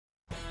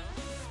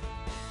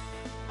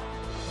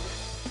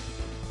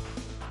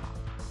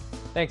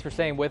Thanks for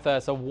staying with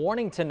us. A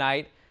warning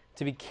tonight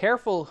to be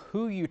careful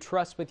who you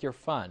trust with your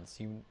funds.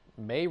 You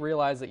may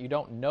realize that you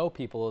don't know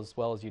people as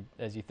well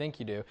as you think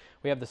you do.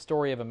 We have the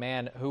story of a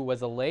man who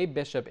was a lay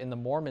bishop in the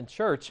Mormon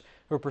church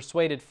who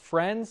persuaded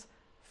friends,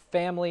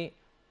 family,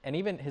 and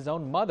even his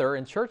own mother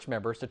and church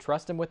members to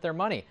trust him with their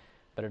money.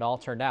 But it all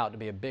turned out to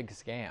be a big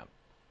scam.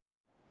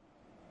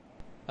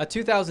 A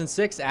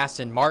 2006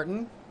 Aston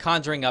Martin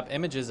conjuring up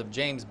images of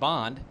James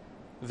Bond,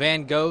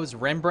 Van Gogh's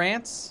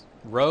Rembrandts,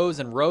 rows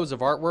and rows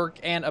of artwork,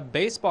 and a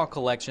baseball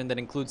collection that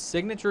includes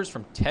signatures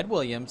from Ted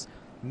Williams,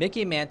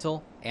 Mickey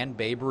Mantle, and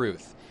Babe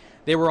Ruth.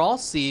 They were all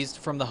seized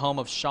from the home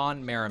of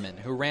Shawn Merriman,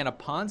 who ran a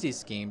Ponzi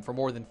scheme for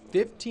more than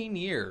 15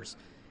 years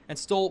and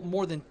stole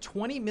more than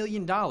 $20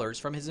 million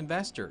from his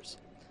investors.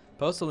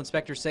 Postal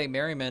inspectors say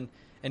Merriman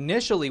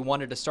initially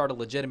wanted to start a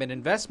legitimate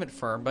investment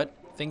firm, but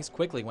things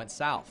quickly went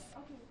south.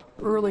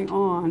 Early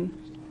on,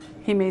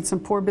 he made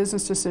some poor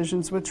business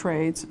decisions with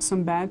trades,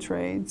 some bad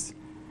trades,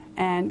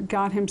 and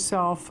got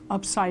himself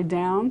upside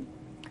down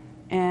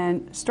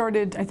and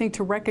started, I think,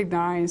 to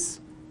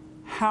recognize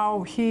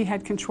how he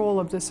had control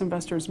of this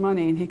investor's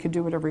money and he could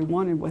do whatever he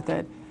wanted with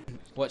it.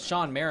 What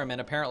Shawn Merriman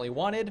apparently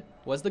wanted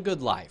was the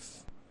good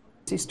life.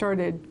 He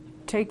started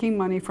taking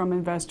money from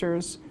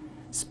investors,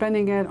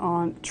 spending it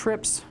on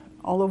trips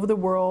all over the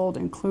world,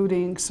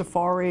 including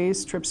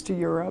safaris, trips to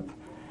Europe,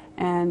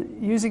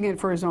 and using it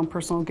for his own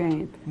personal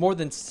gain. More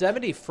than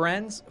 70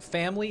 friends,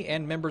 family,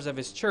 and members of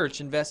his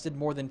church invested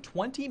more than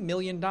 $20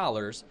 million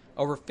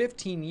over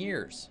 15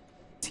 years.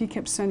 He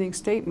kept sending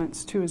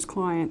statements to his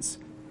clients,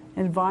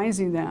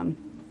 advising them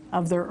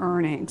of their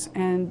earnings,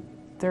 and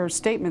their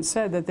statements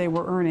said that they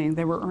were earning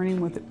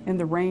in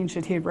the range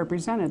that he had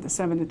represented, the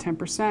 7 to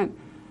 10%.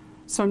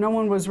 So no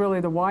one was really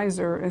the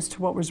wiser as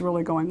to what was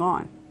really going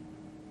on.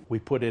 We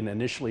put in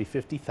initially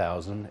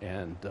 $50,000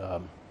 and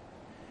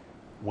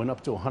went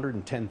up to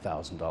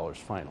 $110,000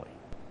 finally.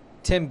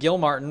 Tim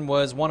Gilmartin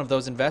was one of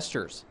those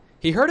investors.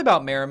 He heard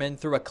about Merriman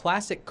through a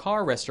classic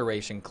car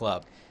restoration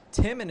club.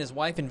 Tim and his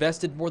wife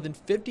invested more than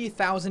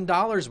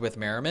 $50,000 with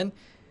Merriman,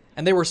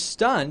 and they were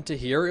stunned to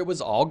hear it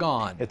was all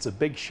gone. It's a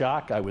big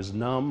shock. I was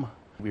numb.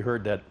 We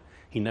heard that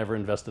he never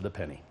invested a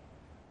penny.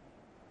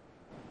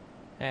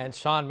 And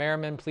Shawn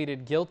Merriman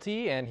pleaded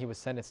guilty, and he was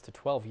sentenced to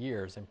 12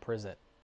 years in prison.